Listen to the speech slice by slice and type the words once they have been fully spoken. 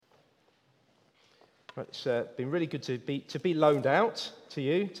It's been really good to be loaned out to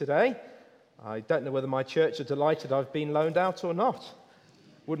you today. I don't know whether my church are delighted I've been loaned out or not.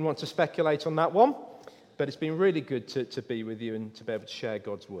 Wouldn't want to speculate on that one, but it's been really good to be with you and to be able to share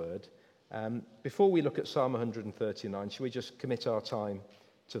God's word. Before we look at Psalm 139, shall we just commit our time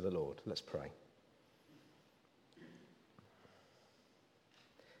to the Lord? Let's pray.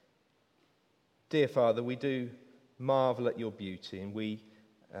 Dear Father, we do marvel at your beauty, and we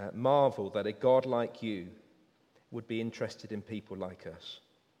marvel that a God like you would be interested in people like us.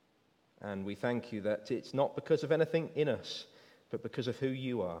 And we thank you that it's not because of anything in us, but because of who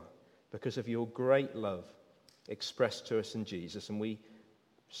you are, because of your great love expressed to us in Jesus. And we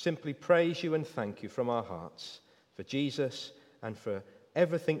simply praise you and thank you from our hearts for Jesus and for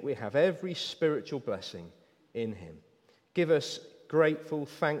everything we have, every spiritual blessing in him. Give us grateful,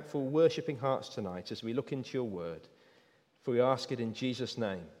 thankful, worshipping hearts tonight as we look into your word. For we ask it in Jesus'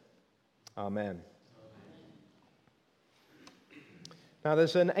 name. Amen. Now,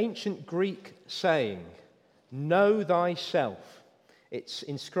 there's an ancient Greek saying, know thyself. It's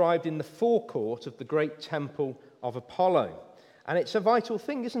inscribed in the forecourt of the great temple of Apollo. And it's a vital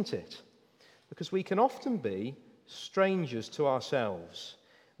thing, isn't it? Because we can often be strangers to ourselves.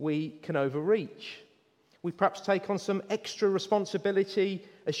 We can overreach. We perhaps take on some extra responsibility,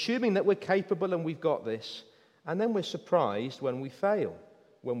 assuming that we're capable and we've got this. And then we're surprised when we fail,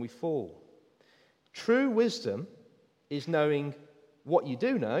 when we fall. True wisdom is knowing what you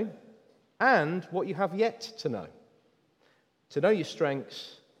do know and what you have yet to know. To know your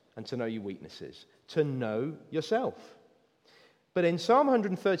strengths and to know your weaknesses. To know yourself. But in Psalm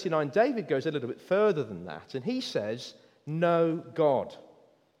 139, David goes a little bit further than that. And he says, know God.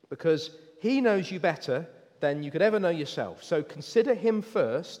 Because he knows you better than you could ever know yourself. So consider him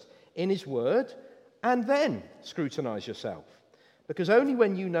first in his word, and then scrutinize yourself. Because only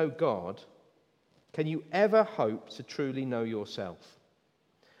when you know God can you ever hope to truly know yourself.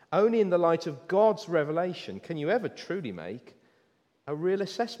 Only in the light of God's revelation can you ever truly make a real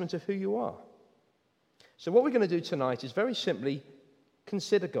assessment of who you are. So what we're going to do tonight is very simply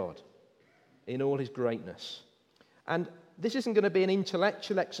consider God in all his greatness. And this isn't going to be an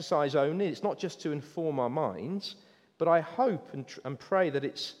intellectual exercise only. It's not just to inform our minds, but I hope and pray that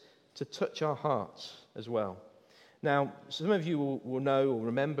it's to touch our hearts as well. Now, some of you will know or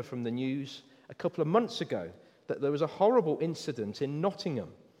remember from the news a couple of months ago that there was a horrible incident in Nottingham.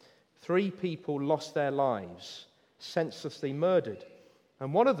 3 people lost their lives, senselessly murdered.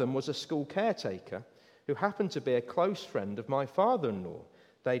 And one of them was a school caretaker who happened to be a close friend of my father-in-law.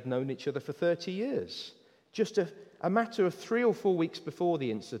 They'd known each other for 30 years. Just a matter of 3 or 4 weeks before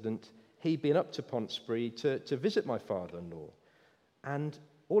the incident, he'd been up to Pontesbury to visit my father-in-law. And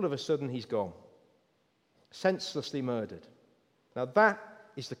all of a sudden, he's gone. Senselessly murdered. Now, that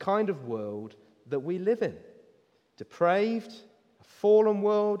is the kind of world that we live in. Depraved, a fallen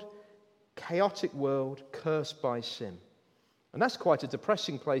world, chaotic world, cursed by sin. And that's quite a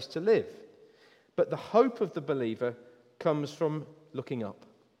depressing place to live. But the hope of the believer comes from looking up.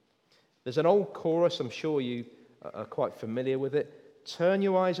 There's an old chorus, I'm sure you are quite familiar with it. Turn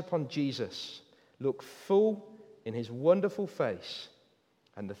your eyes upon Jesus. Look full in his wonderful face,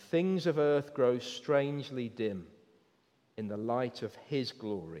 and the things of earth grow strangely dim in the light of his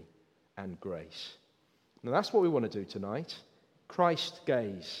glory and grace. Now that's what we want to do tonight. Christ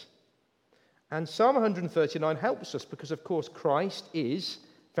gaze. And Psalm 139 helps us because, of course, Christ is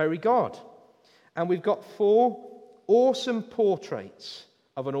very God. And we've got 4 awesome portraits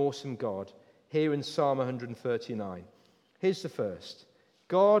of an awesome God here in Psalm 139. Here's the first.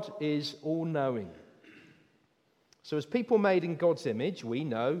 God is all-knowing. So as people made in God's image, we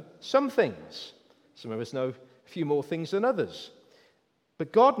know some things. Some of us know a few more things than others.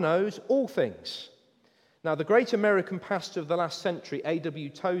 But God knows all things. Now, the great American pastor of the last century, A.W.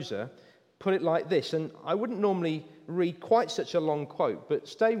 Tozer, put it like this, and I wouldn't normally read quite such a long quote, but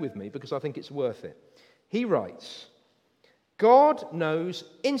stay with me because I think it's worth it. He writes, God knows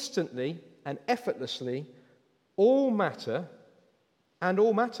instantly and effortlessly all matter and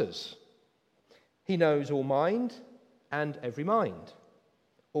all matters. He knows all mind and every mind,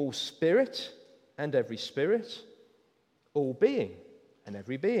 all spirit and every spirit, all being and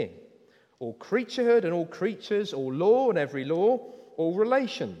every being, all creaturehood and all creatures, all law and every law, all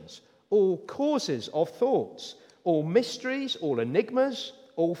relations, all causes of thoughts, all mysteries, all enigmas,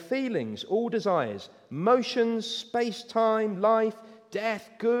 all feelings, all desires, motions, space-time, life, death,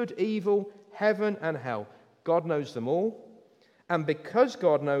 good, evil, heaven and hell. God knows them all. And because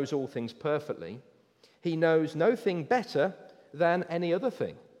God knows all things perfectly, he knows no thing better than any other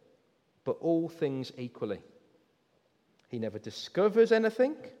thing, but all things equally. He never discovers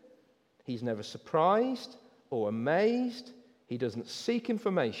anything, He's never surprised or amazed. He doesn't seek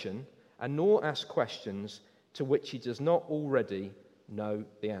information and nor ask questions to which he does not already know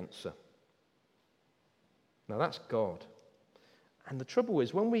the answer. Now that's God. And the trouble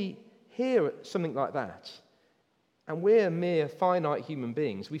is, when we hear something like that, and we're mere finite human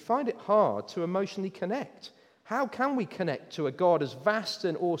beings, we find it hard to emotionally connect. How can we connect to a God as vast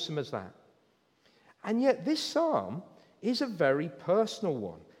and awesome as that? And yet this psalm is a very personal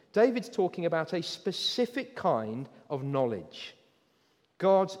one. David's talking about a specific kind of knowledge.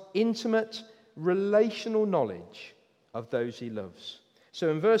 God's intimate, relational knowledge of those he loves. So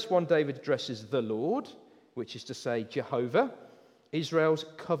in verse 1, David addresses the Lord, which is to say Jehovah, Israel's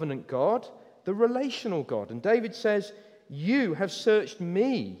covenant God, the relational God. And David says, "You have searched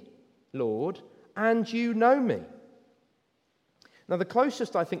me, Lord, and you know me." Now, the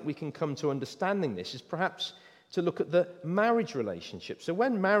closest I think we can come to understanding this is perhaps to look at the marriage relationship. So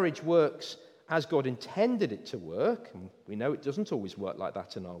when marriage works as God intended it to work, and we know it doesn't always work like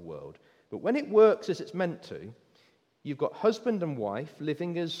that in our world, but when it works as it's meant to, you've got husband and wife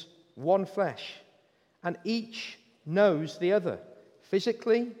living as one flesh, and each knows the other,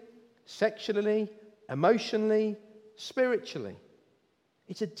 physically, sexually, emotionally, spiritually.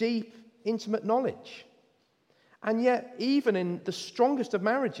 It's a deep, intimate knowledge. And yet, even in the strongest of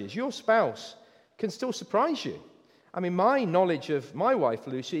marriages, your spouse can still surprise you. I mean, my knowledge of my wife,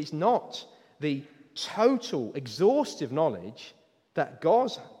 Lucy, is not the total, exhaustive knowledge that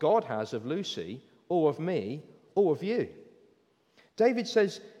God has of Lucy, or of me, or of you. David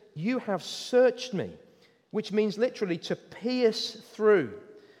says, "You have searched me," which means literally to pierce through.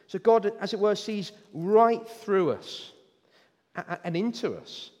 So God, as it were, sees right through us and into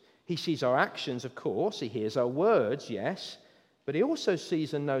us. He sees our actions, of course. He hears our words, yes. But he also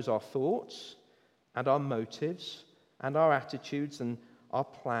sees and knows our thoughts and our motives and our attitudes and our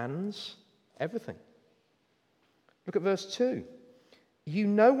plans, everything. Look at verse 2. "You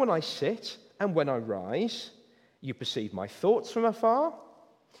know when I sit and when I rise. You perceive my thoughts from afar.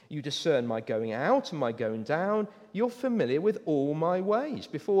 You discern my going out and my going down. You're familiar with all my ways.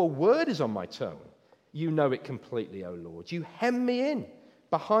 Before a word is on my tongue, you know it completely, O Lord. You hem me in,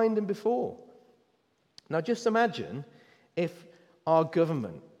 behind and before." Now just imagine if our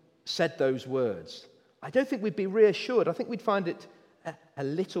government said those words. I don't think we'd be reassured. I think we'd find it a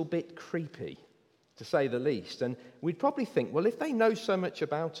little bit creepy, to say the least. And we'd probably think, well, if they know so much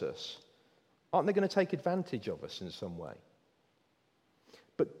about us, aren't they going to take advantage of us in some way?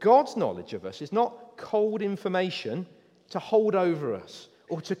 But God's knowledge of us is not cold information to hold over us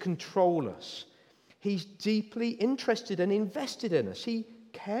or to control us. He's deeply interested and invested in us. He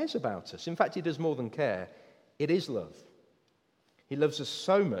cares about us. In fact, he does more than care. It is love. He loves us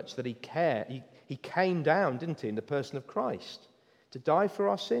so much that he came down, didn't he, in the person of Christ to die for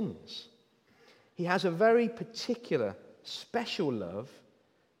our sins. He has a very particular, special love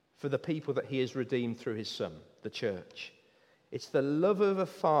for the people that he has redeemed through his Son, the church. It's the love of a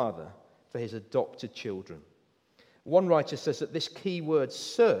father for his adopted children. One writer says that this key word,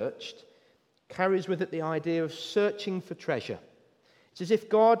 searched, carries with it the idea of searching for treasure. It's as if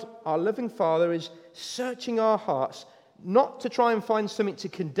God, our loving Father, is searching our hearts, not to try and find something to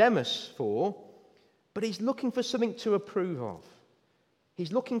condemn us for, but he's looking for something to approve of.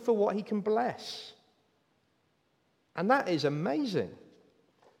 He's looking for what he can bless. And that is amazing.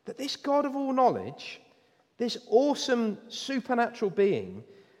 That this God of all knowledge, this awesome supernatural being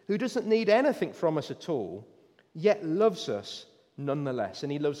who doesn't need anything from us at all, yet loves us nonetheless.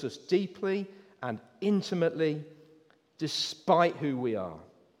 And he loves us deeply and intimately, despite who we are.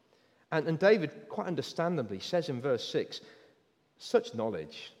 And David, quite understandably, says in verse 6, "Such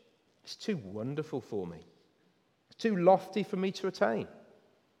knowledge is too wonderful for me. It's too lofty for me to attain.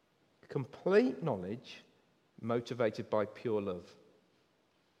 Complete knowledge motivated by pure love."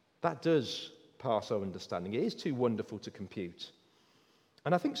 That does pass our understanding. It is too wonderful to compute.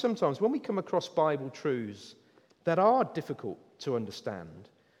 And I think sometimes when we come across Bible truths that are difficult to understand,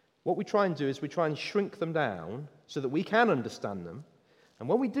 what we try and do is we try and shrink them down so that we can understand them. And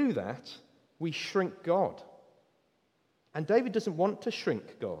when we do that, we shrink God. And David doesn't want to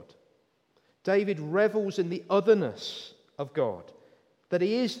shrink God. David revels in the otherness of God, that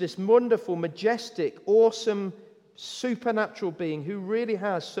he is this wonderful, majestic, awesome, supernatural being who really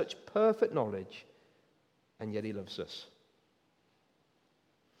has such perfect knowledge, and yet he loves us.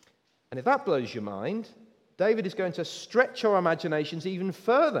 And if that blows your mind, David is going to stretch our imaginations even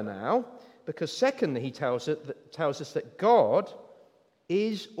further now, because secondly, he tells us that God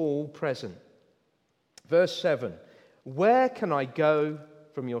is all present. Verse 7, "Where can I go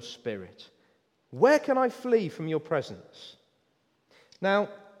from your spirit? Where can I flee from your presence?" Now,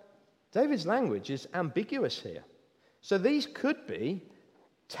 David's language is ambiguous here. So these could be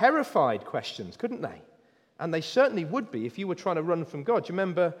terrified questions, couldn't they? And they certainly would be if you were trying to run from God. Do you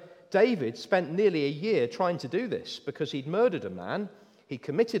remember David spent nearly a year trying to do this because he'd murdered a man, he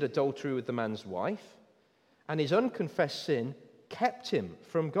committed adultery with the man's wife, and his unconfessed sin kept him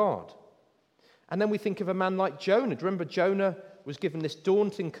from God. And then we think of a man like Jonah. Do you remember Jonah was given this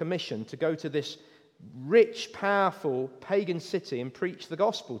daunting commission to go to this rich, powerful pagan city and preach the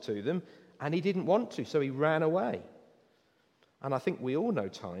gospel to them, and he didn't want to, so he ran away. And I think we all know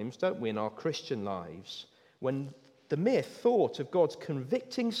times, don't we, in our Christian lives, when the mere thought of God's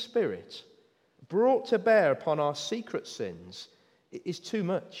convicting spirit brought to bear upon our secret sins is too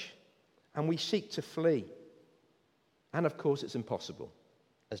much, and we seek to flee. And of course it's impossible,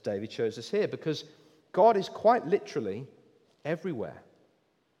 as David shows us here, because God is quite literally everywhere,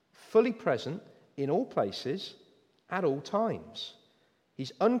 fully present in all places, at all times.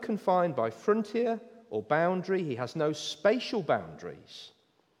 He's unconfined by frontier or boundary. He has no spatial boundaries.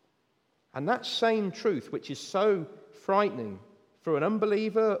 And that same truth, which is so frightening for an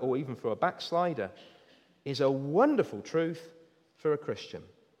unbeliever or even for a backslider, is a wonderful truth for a Christian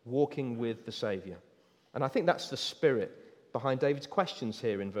walking with the Saviour. And I think that's the spirit behind David's questions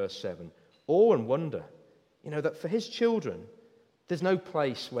here in verse 7. Awe and wonder, that for his children, there's no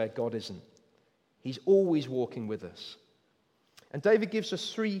place where God isn't. He's always walking with us. And David gives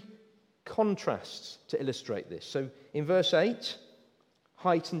us three contrasts to illustrate this. So in verse 8,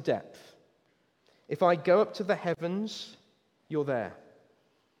 height and depth. If I go up to the heavens, you're there.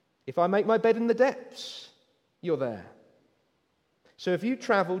 If I make my bed in the depths, you're there. So if you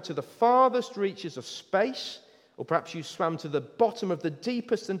travel to the farthest reaches of space, or perhaps you swam to the bottom of the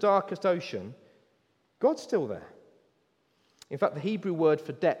deepest and darkest ocean, God's still there. In fact, the Hebrew word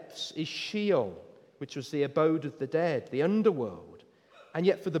for depths is Sheol, which was the abode of the dead, the underworld. And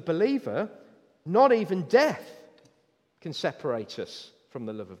yet for the believer, not even death can separate us from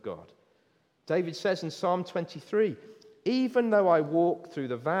the love of God. David says in Psalm 23, even though I walk through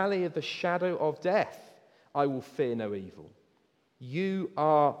the valley of the shadow of death, I will fear no evil. You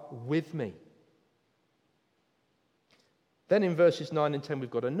are with me. Then in verses 9 and 10,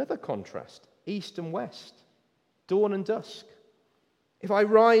 we've got another contrast, east and west, dawn and dusk. If I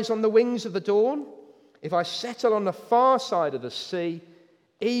rise on the wings of the dawn, if I settle on the far side of the sea,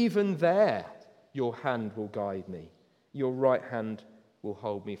 even there your hand will guide me. Your right hand will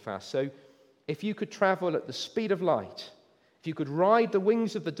hold me fast. So if you could travel at the speed of light, if you could ride the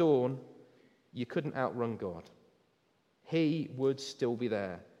wings of the dawn, you couldn't outrun God. He would still be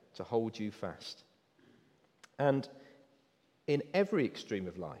there to hold you fast. And in every extreme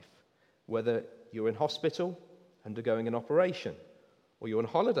of life, whether you're in hospital, undergoing an operation, or you're on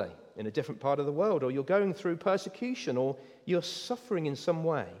holiday in a different part of the world, or you're going through persecution, or you're suffering in some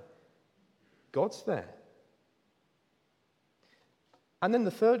way, God's there. And then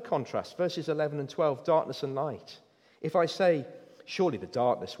the third contrast, verses 11 and 12, darkness and light. If I say, surely the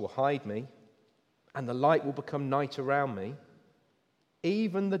darkness will hide me, and the light will become night around me,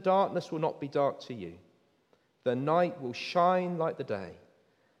 even the darkness will not be dark to you. The night will shine like the day,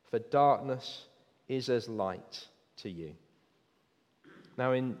 for darkness is as light to you.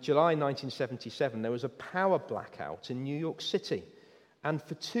 Now, in July 1977, there was a power blackout in New York City. And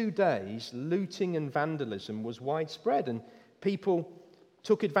for 2 days, looting and vandalism was widespread. And people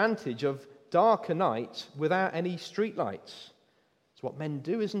took advantage of darker nights without any streetlights. It's what men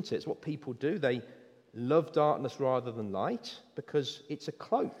do, isn't it? It's what people do. They love darkness rather than light because it's a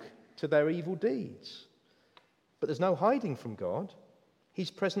cloak to their evil deeds. But there's no hiding from God.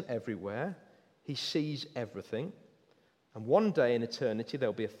 He's present everywhere. He sees everything. And one day in eternity,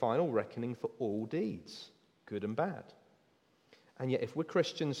 there'll be a final reckoning for all deeds, good and bad. And yet, if we're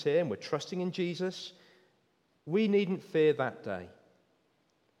Christians here and we're trusting in Jesus, we needn't fear that day.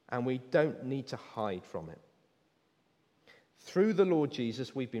 And we don't need to hide from it. Through the Lord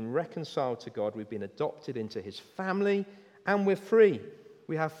Jesus, we've been reconciled to God, we've been adopted into his family, and we're free.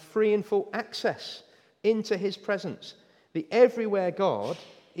 We have free and full access into his presence. The everywhere God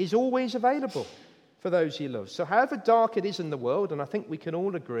is always available for those he loves. So however dark it is in the world, and I think we can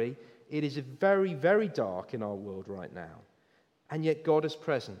all agree, it is very, very dark in our world right now. And yet God is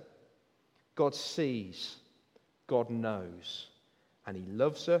present. God sees. God knows. And he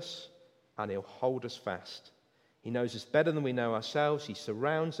loves us, and he'll hold us fast. He knows us better than we know ourselves. He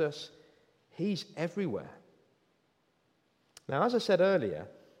surrounds us. He's everywhere. Now, as I said earlier,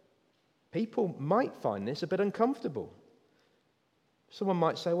 people might find this a bit uncomfortable. Someone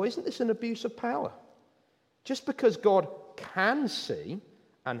might say, well, isn't this an abuse of power? Just because God can see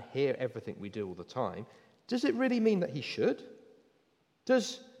and hear everything we do all the time, does it really mean that he should?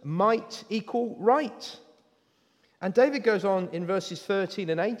 Does might equal right. And David goes on in verses 13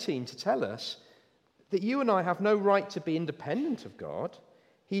 and 18 to tell us that you and I have no right to be independent of God.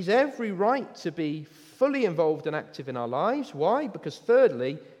 He's every right to be fully involved and active in our lives. Why? Because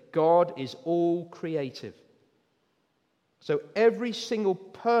thirdly, God is all creative. So every single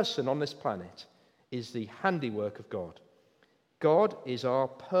person on this planet is the handiwork of God. God is our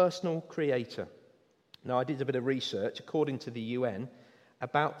personal creator. Now, I did a bit of research. According to the UN,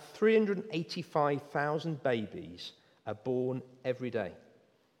 about 385,000 babies are born every day.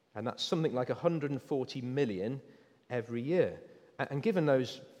 And that's something like 140 million every year. And given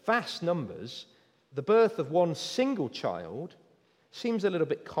those vast numbers, the birth of one single child seems a little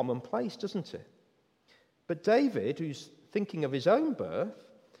bit commonplace, doesn't it? But David, who's thinking of his own birth,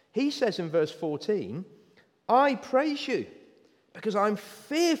 he says in verse 14, I praise you because I'm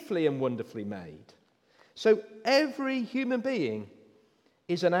fearfully and wonderfully made. So every human being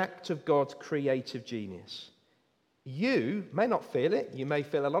is an act of God's creative genius. You may not feel it. You may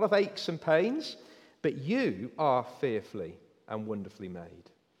feel a lot of aches and pains, but you are fearfully and wonderfully made.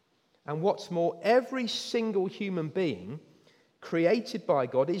 And what's more, every single human being created by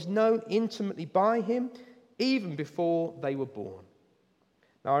God is known intimately by him even before they were born.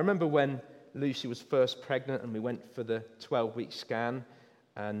 Now, I remember when Lucy was first pregnant and we went for the 12-week scan,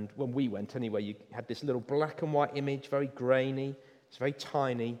 and when we went anyway, you had this little black and white image, very grainy, it's very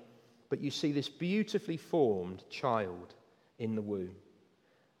tiny, but you see this beautifully formed child in the womb.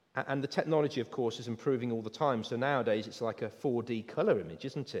 And the technology, of course, is improving all the time, so nowadays it's like a 4D colour image,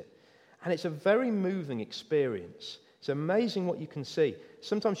 isn't it? And it's a very moving experience. It's amazing what you can see.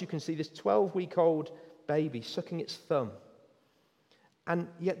 Sometimes you can see this 12-week-old baby sucking its thumb. And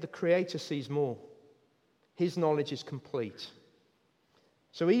yet the Creator sees more. His knowledge is complete.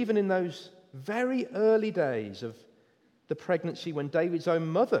 So even in those very early days of the pregnancy, when David's own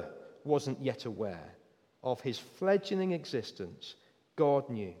mother wasn't yet aware of his fledgling existence, God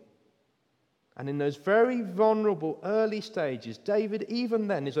knew. And in those very vulnerable early stages, David even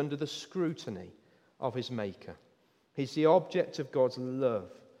then is under the scrutiny of his Maker. He's the object of God's love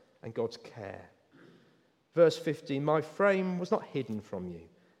and God's care. Verse 15, my frame was not hidden from you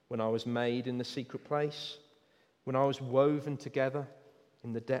when I was made in the secret place, when I was woven together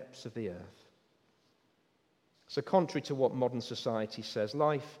in the depths of the earth. So contrary to what modern society says,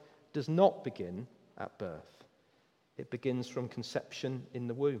 life does not begin at birth. It begins from conception in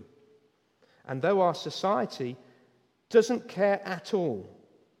the womb. And though our society doesn't care at all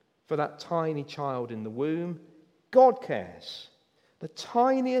for that tiny child in the womb, God cares. The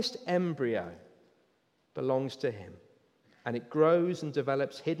tiniest embryo belongs to him, and it grows and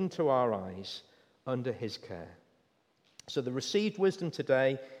develops hidden to our eyes under his care. So the received wisdom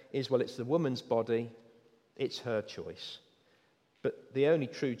today is, well, it's the woman's body, it's her choice. But the only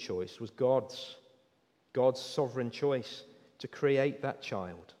true choice was God's sovereign choice to create that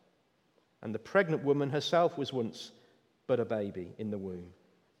child. And the pregnant woman herself was once but a baby in the womb,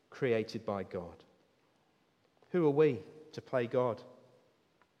 created by God. Who are we to play God?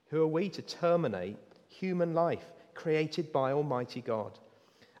 Who are we to terminate human life created by Almighty God?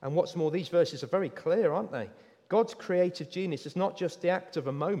 And what's more, these verses are very clear, aren't they? God's creative genius is not just the act of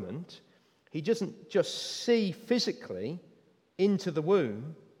a moment. He doesn't just see physically into the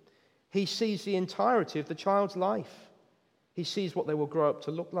womb. He sees the entirety of the child's life. He sees what they will grow up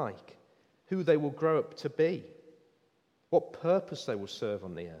to look like, who they will grow up to be, what purpose they will serve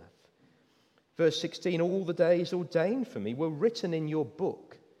on the earth. Verse 16, all the days ordained for me were written in your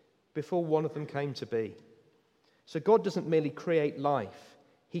book before one of them came to be. So God doesn't merely create life,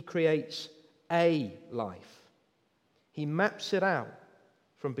 he creates a life. He maps it out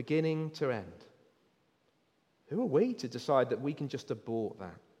from beginning to end. Who are we to decide that we can just abort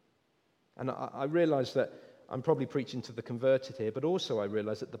that? And I realize that I'm probably preaching to the converted here, but also I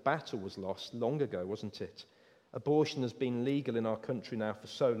realize that the battle was lost long ago, wasn't it? Abortion has been legal in our country now for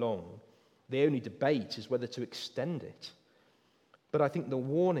so long. The only debate is whether to extend it. But I think the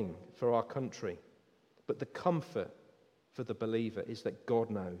warning for our country, but the comfort for the believer, is that God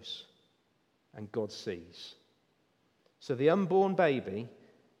knows and God sees. So the unborn baby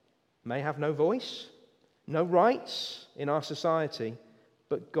may have no voice, no rights in our society,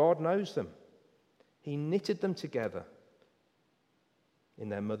 but God knows them. He knitted them together in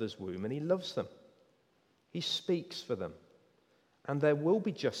their mother's womb, and he loves them. He speaks for them, and there will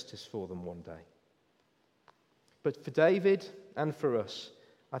be justice for them one day. But for David and for us,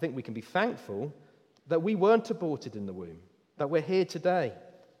 I think we can be thankful that we weren't aborted in the womb, that we're here today,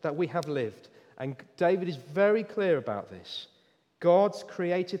 that we have lived. And David is very clear about this. God's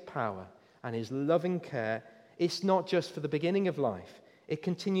creative power and his loving care, it's not just for the beginning of life. It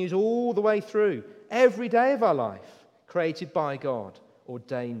continues all the way through, every day of our life, created by God,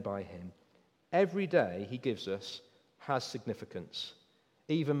 ordained by him. Every day he gives us has significance,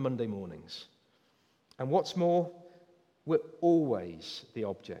 even Monday mornings. And what's more, we're always the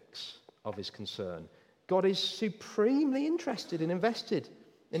objects of his concern. God is supremely interested and invested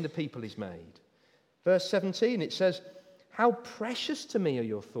in the people he's made. Verse 17, it says, "How precious to me are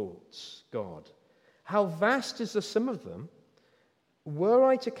your thoughts, God. How vast is the sum of them. Were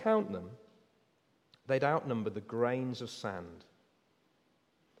I to count them, they'd outnumber the grains of sand."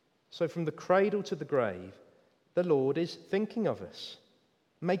 So from the cradle to the grave, the Lord is thinking of us,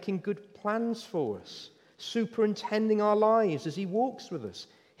 making good plans for us, superintending our lives as he walks with us.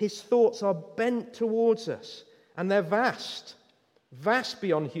 His thoughts are bent towards us, and they're vast, vast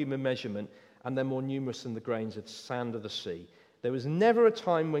beyond human measurement, and they're more numerous than the grains of sand of the sea. There was never a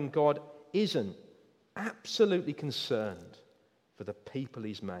time when God isn't absolutely concerned for the people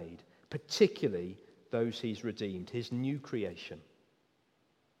he's made, particularly those he's redeemed, his new creation.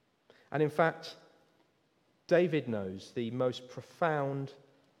 And in fact, David knows the most profound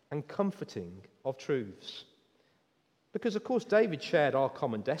and comforting of truths. Because, of course, David shared our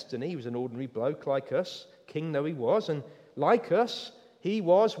common destiny. He was an ordinary bloke like us, king though he was, and like us, he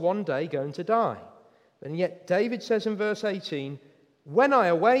was one day going to die. And yet David says in verse 18, "When I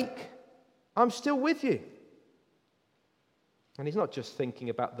awake, I'm still with you." And he's not just thinking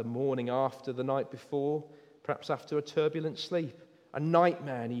about the morning after the night before, perhaps after a turbulent sleep, a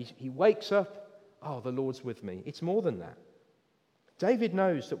nightmare, and he wakes up, "Oh, the Lord's with me." It's more than that. David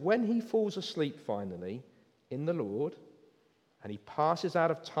knows that when he falls asleep finally in the Lord, and he passes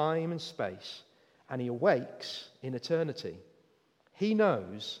out of time and space, and he awakes in eternity, he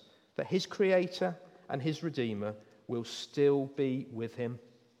knows that his Creator and his Redeemer will still be with him.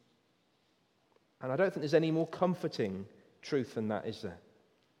 And I don't think there's any more comforting truth than that, is there?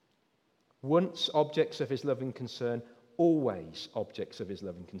 Once objects of his loving concern, always objects of his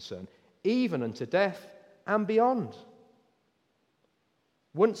loving concern, even unto death and beyond.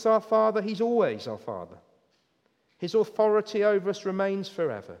 Once our Father, he's always our Father. His authority over us remains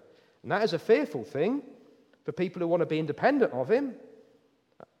forever. And that is a fearful thing for people who want to be independent of him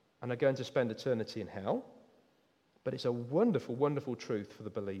and are going to spend eternity in hell. But it's a wonderful, wonderful truth for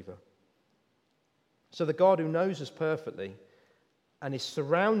the believer. So the God who knows us perfectly and is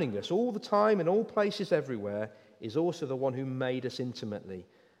surrounding us all the time in all places everywhere is also the one who made us intimately.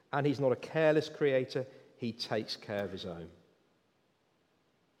 And he's not a careless creator. He takes care of his own.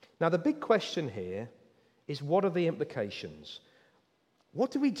 Now, the big question here is, what are the implications?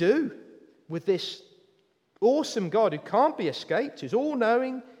 What do we do with this awesome God who can't be escaped, who's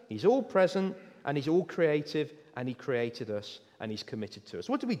all-knowing, he's all-present, and he's all-creative, and he created us, and he's committed to us?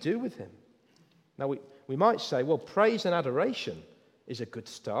 What do we do with him? Now, we might say, well, praise and adoration is a good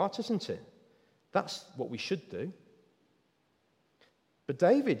start, isn't it? That's what we should do. But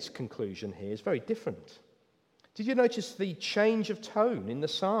David's conclusion here is very different. Did you notice the change of tone in the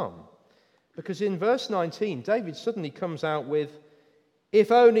psalm? Because in verse 19, David suddenly comes out with,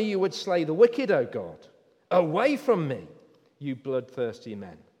 "If only you would slay the wicked, O God. Away from me, you bloodthirsty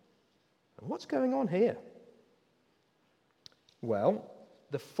men." And what's going on here? Well,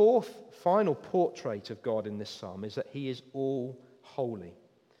 the fourth final portrait of God in this psalm is that he is all holy.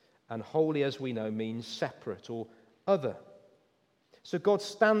 And holy, as we know, means separate or other. So God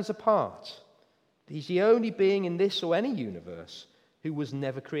stands apart. He's the only being in this or any universe who was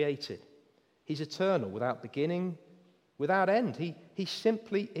never created. He's eternal, without beginning, without end. He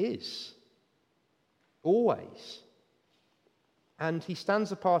simply is. Always. And he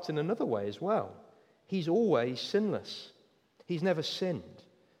stands apart in another way as well. He's always sinless. He's never sinned.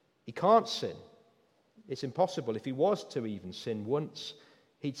 He can't sin. It's impossible. If he was to even sin once,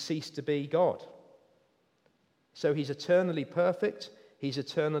 he'd cease to be God. So he's eternally perfect. He's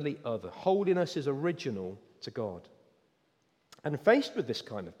eternally other. Holiness is original to God. And faced with this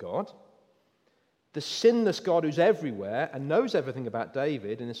kind of God, the sinless God who's everywhere and knows everything about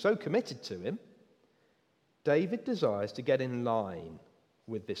David and is so committed to him, David desires to get in line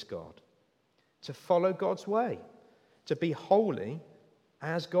with this God, to follow God's way, to be holy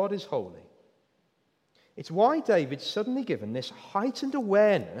as God is holy. It's why David's suddenly given this heightened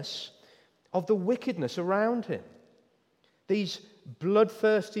awareness of the wickedness around him. These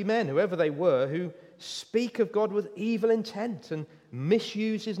bloodthirsty men, whoever they were, who speak of God with evil intent and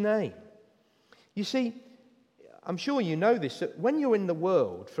misuse his name. You see, I'm sure you know this, that when you're in the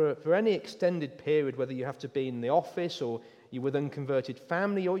world for any extended period, whether you have to be in the office or you're with unconverted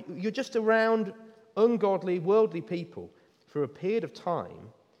family or you're just around ungodly, worldly people for a period of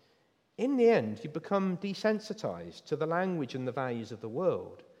time, in the end, you become desensitized to the language and the values of the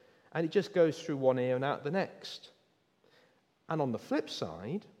world, and it just goes through one ear and out the next. And on the flip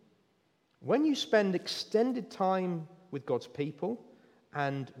side, when you spend extended time with God's people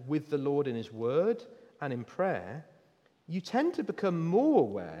and with the Lord in his word and in prayer, you tend to become more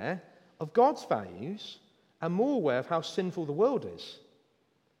aware of God's values and more aware of how sinful the world is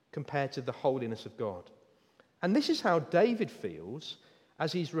compared to the holiness of God. And this is how David feels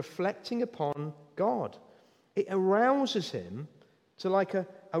as he's reflecting upon God. It arouses him to like a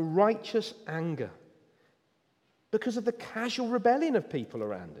righteous anger because of the casual rebellion of people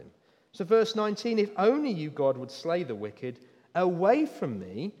around him. So verse 19, if only you, God, would slay the wicked, away from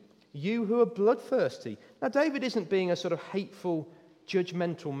me, you who are bloodthirsty. Now, David isn't being a sort of hateful,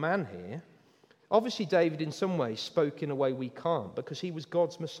 judgmental man here. Obviously, David in some ways spoke in a way we can't because he was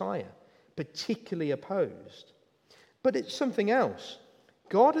God's Messiah, particularly opposed. But it's something else.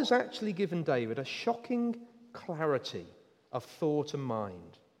 God has actually given David a shocking clarity of thought and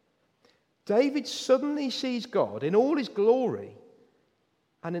mind. David suddenly sees God in all his glory,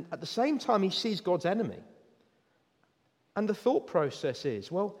 and at the same time he sees God's enemy. And the thought process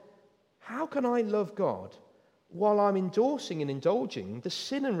is, well, how can I love God while I'm endorsing and indulging the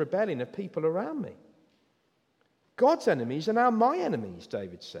sin and rebellion of people around me? God's enemies are now my enemies,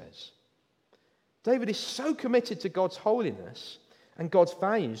 David says. David is so committed to God's holiness and God's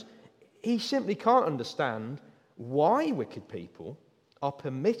values, he simply can't understand why wicked people are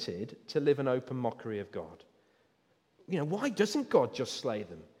permitted to live an open mockery of God. Why doesn't God just slay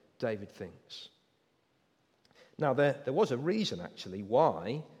them, David thinks. Now, there was a reason, actually,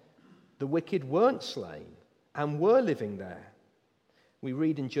 why the wicked weren't slain and were living there. We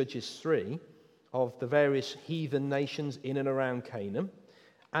read in Judges 3 of the various heathen nations in and around Canaan,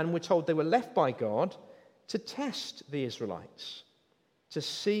 and we're told they were left by God to test the Israelites, to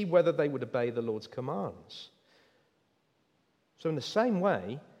see whether they would obey the Lord's commands. So in the same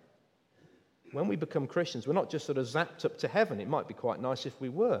way, when we become Christians, we're not just sort of zapped up to heaven. It might be quite nice if we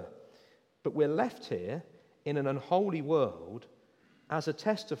were. But we're left here in an unholy world as a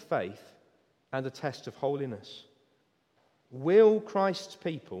test of faith and a test of holiness. Will Christ's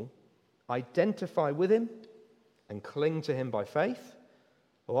people identify with him and cling to him by faith?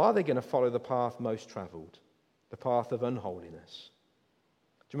 Or are they going to follow the path most traveled, the path of unholiness?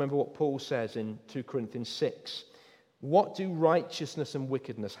 Do you remember what Paul says in 2 Corinthians 6? What do righteousness and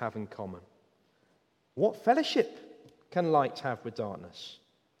wickedness have in common? What fellowship can light have with darkness?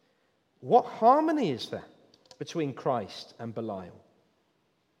 What harmony is there between Christ and Belial?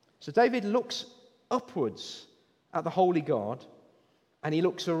 So David looks upwards at the holy God, and he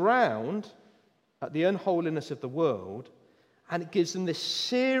looks around at the unholiness of the world, and it gives him this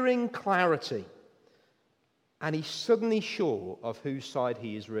searing clarity. And he's suddenly sure of whose side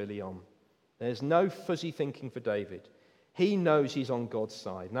he is really on. There's no fuzzy thinking for David. He knows he's on God's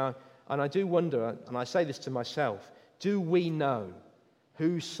side. Now, and I do wonder, and I say this to myself, do we know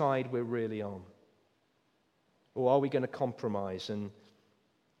whose side we're really on? Or are we going to compromise and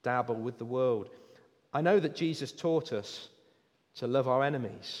dabble with the world? I know that Jesus taught us to love our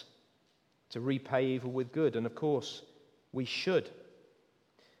enemies, to repay evil with good, and of course, we should.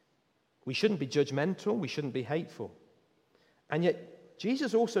 We shouldn't be judgmental, we shouldn't be hateful. And yet,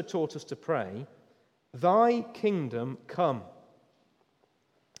 Jesus also taught us to pray, "Thy kingdom come."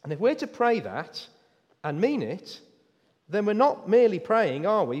 And if we're to pray that and mean it, then we're not merely praying,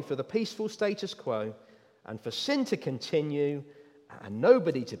 are we, for the peaceful status quo and for sin to continue and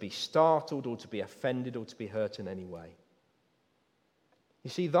nobody to be startled or to be offended or to be hurt in any way.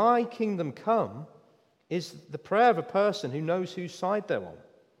 You see, "Thy kingdom come" is the prayer of a person who knows whose side they're on.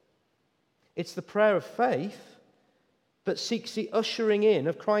 It's the prayer of faith that seeks the ushering in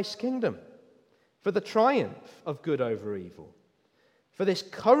of Christ's kingdom, for the triumph of good over evil, for this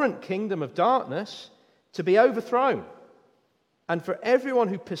current kingdom of darkness to be overthrown, and for everyone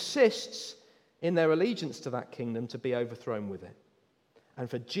who persists in their allegiance to that kingdom to be overthrown with it, and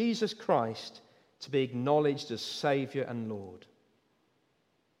for Jesus Christ to be acknowledged as Saviour and Lord.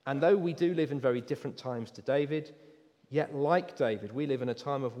 And though we do live in very different times to David, yet like David, we live in a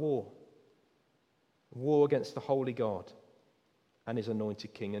time of war against the holy God and his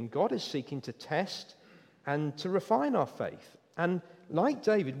anointed king. And God is seeking to test and to refine our faith. And like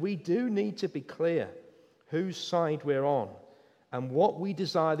David, we do need to be clear whose side we're on and what we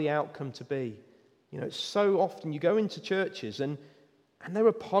desire the outcome to be. So often you go into churches and they're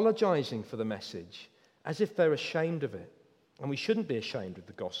apologizing for the message as if they're ashamed of it. And we shouldn't be ashamed of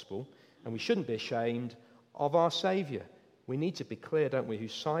the gospel, and we shouldn't be ashamed of our Saviour. We need to be clear, don't we,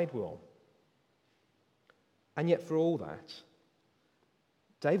 whose side we're on. And yet for all that,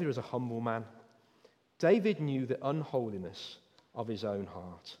 David was a humble man. David knew the unholiness of his own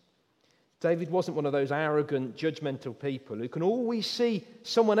heart. David wasn't one of those arrogant, judgmental people who can always see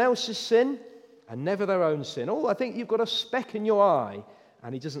someone else's sin and never their own sin. Oh, I think you've got a speck in your eye,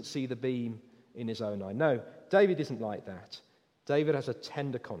 and he doesn't see the beam in his own eye. No, David isn't like that. David has a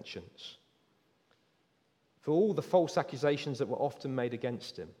tender conscience. For all the false accusations that were often made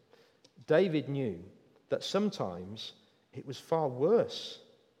against him, David knew that sometimes it was far worse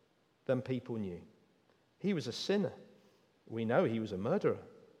than people knew. He was a sinner. We know he was a murderer.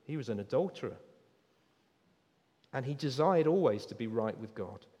 He was an adulterer. And he desired always to be right with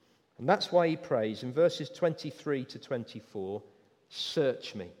God. And that's why he prays in verses 23 to 24,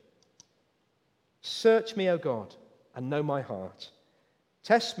 search me. Search me, O God, and know my heart.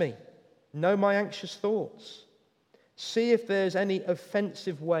 Test me, know my anxious thoughts. See if there's any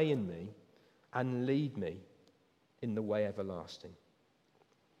offensive way in me, and lead me in the way everlasting.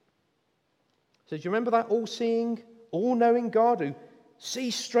 So do you remember that all-seeing, all-knowing God who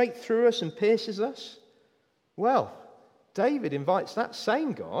sees straight through us and pierces us? Well, David invites that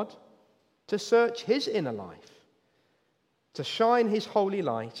same God to search his inner life, to shine his holy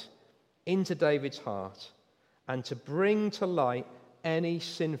light into David's heart, and to bring to light any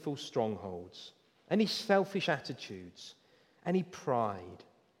sinful strongholds, any selfish attitudes, any pride.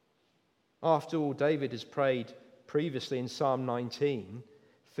 After all, David has prayed previously in Psalm 19,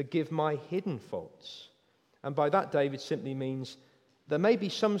 forgive my hidden faults. And by that, David simply means there may be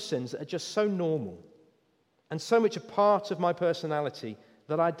some sins that are just so normal and so much a part of my personality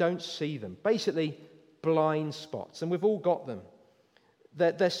that I don't see them. Basically, blind spots. And we've all got them.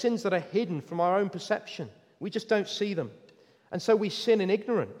 They're sins that are hidden from our own perception. We just don't see them. And so we sin in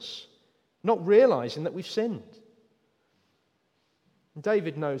ignorance, not realizing that we've sinned. And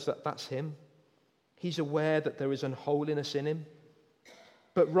David knows that that's him. He's aware that there is unholiness in him.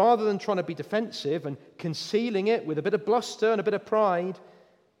 But rather than trying to be defensive and concealing it with a bit of bluster and a bit of pride,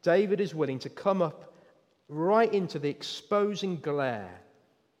 David is willing to come up right into the exposing glare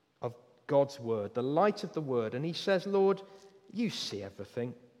of God's word, the light of the word. And he says, Lord, you see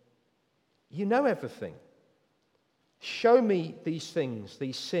everything. You know everything. Show me these things,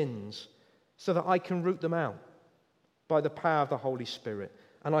 these sins, so that I can root them out by the power of the Holy Spirit,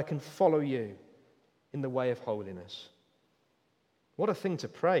 and I can follow you in the way of holiness. What a thing to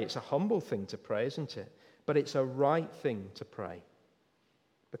pray. It's a humble thing to pray, isn't it? But it's a right thing to pray.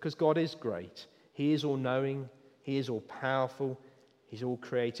 Because God is great. He is all-knowing. He is all-powerful. He's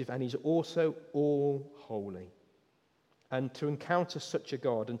all-creative. And he's also all-holy. And to encounter such a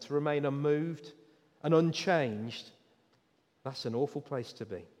God and to remain unmoved and unchanged, that's an awful place to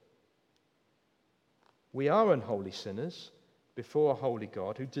be. We are unholy sinners before a holy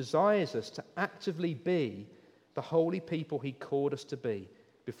God who desires us to actively be the holy people he called us to be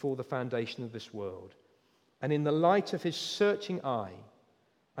before the foundation of this world. And in the light of his searching eye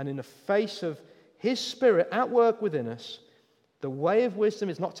and in the face of his Spirit at work within us, the way of wisdom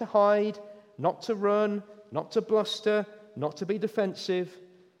is not to hide, not to run, not to bluster, not to be defensive,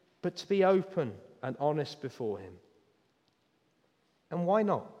 but to be open and honest before him. And why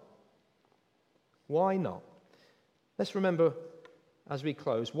not? Why not? Let's remember as we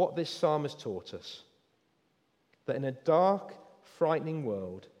close what this psalm has taught us. That in a dark, frightening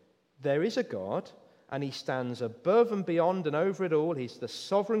world, there is a God, and he stands above and beyond and over it all. He's the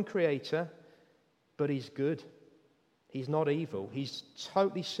sovereign creator, but he's good. He's not evil. He's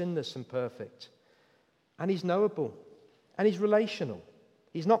totally sinless and perfect. And he's knowable. And he's relational.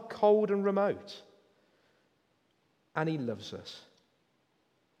 He's not cold and remote. And he loves us.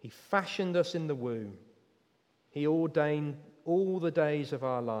 He fashioned us in the womb. He ordained all the days of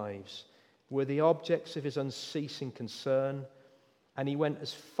our lives were the objects of his unceasing concern, and he went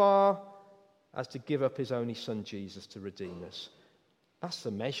as far as to give up his only son Jesus to redeem us. That's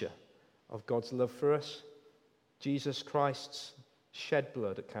the measure of God's love for us. Jesus Christ's shed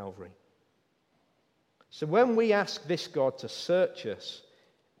blood at Calvary. So when we ask this God to search us,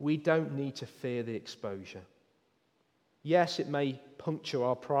 we don't need to fear the exposure. Yes, it may puncture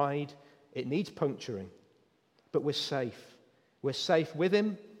our pride. It needs puncturing. But we're safe. We're safe with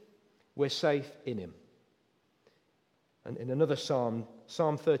him. We're safe in him. And in another psalm,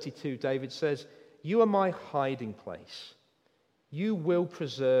 Psalm 32, David says, you are my hiding place. You will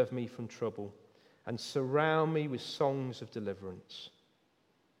preserve me from trouble and surround me with songs of deliverance.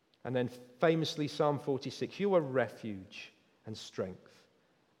 And then famously, Psalm 46, you are refuge and strength,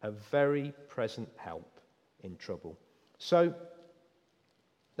 a very present help in trouble. So,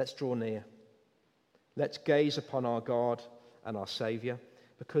 let's draw near. Let's gaze upon our God and our Saviour,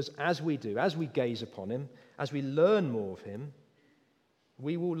 because as we do, as we gaze upon him, as we learn more of him,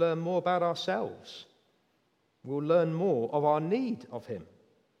 we will learn more about ourselves. We'll learn more of our need of him.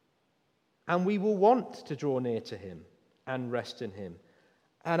 And we will want to draw near to him and rest in him.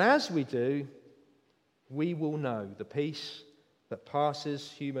 And as we do, we will know the peace that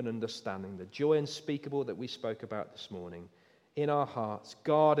passes human understanding, the joy unspeakable that we spoke about this morning, in our hearts,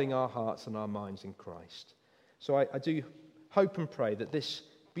 guarding our hearts and our minds in Christ. So I do hope and pray that this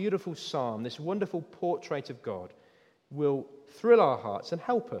beautiful psalm, this wonderful portrait of God, will thrill our hearts and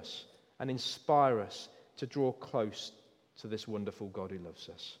help us and inspire us to draw close to this wonderful God who loves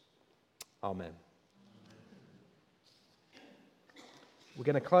us. Amen. We're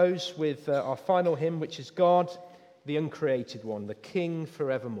going to close with our final hymn, which is God, the Uncreated One, the King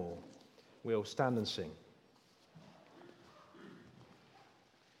forevermore. We'll stand and sing.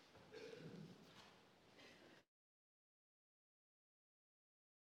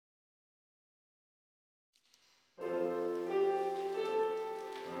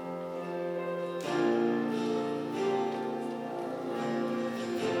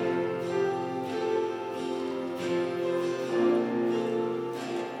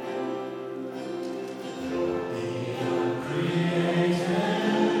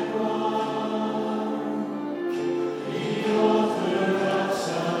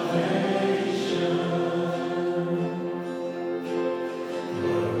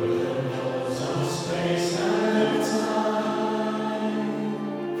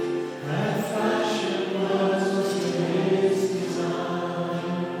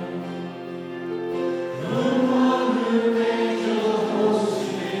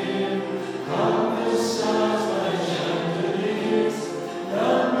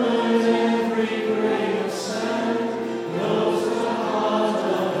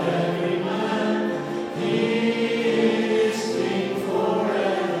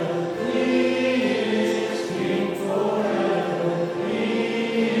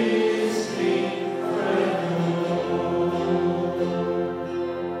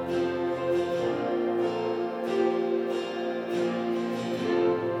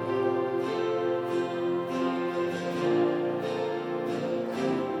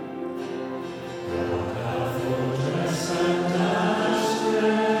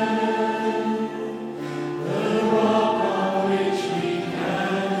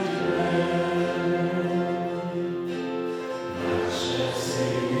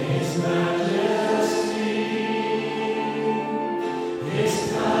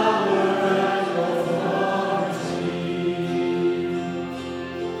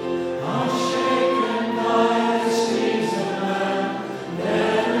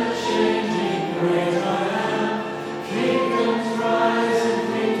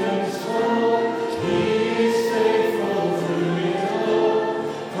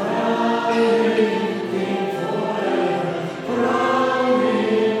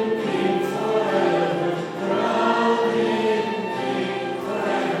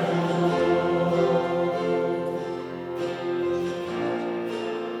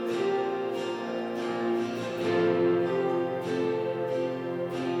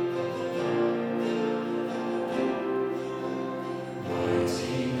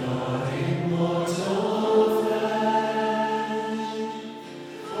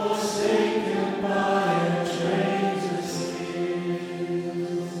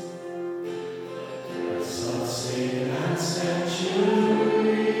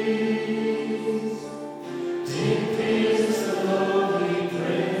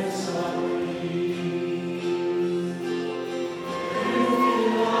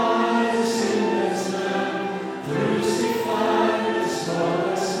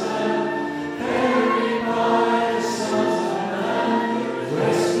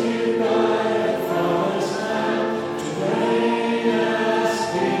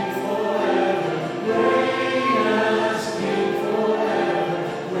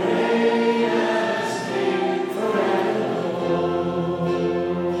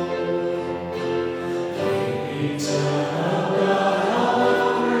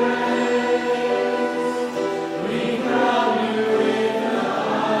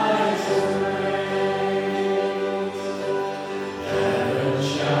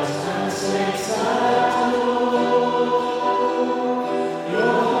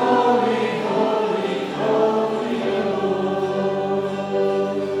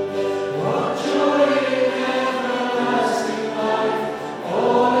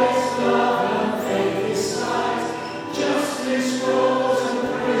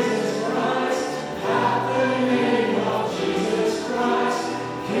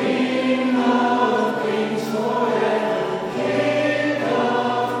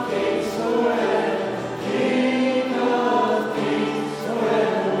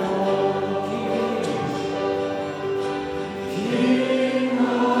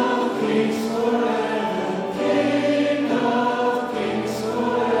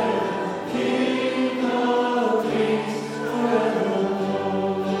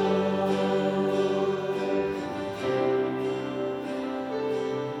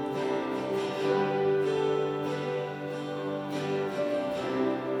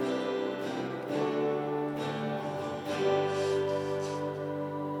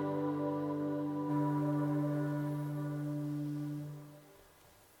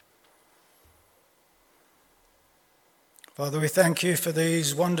 Father, we thank you for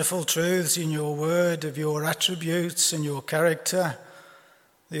these wonderful truths in your word of your attributes and your character,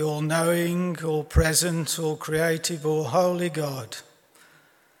 the all-knowing, all-present, all-creative, all-holy God.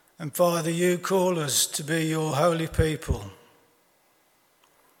 And Father, you call us to be your holy people.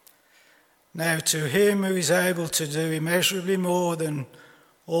 Now to him who is able to do immeasurably more than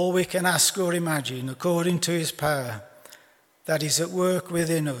all we can ask or imagine, according to his power that is at work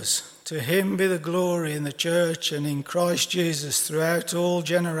within us, to him be the glory in the church and in Christ Jesus throughout all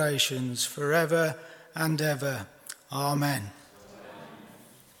generations, forever and ever. Amen.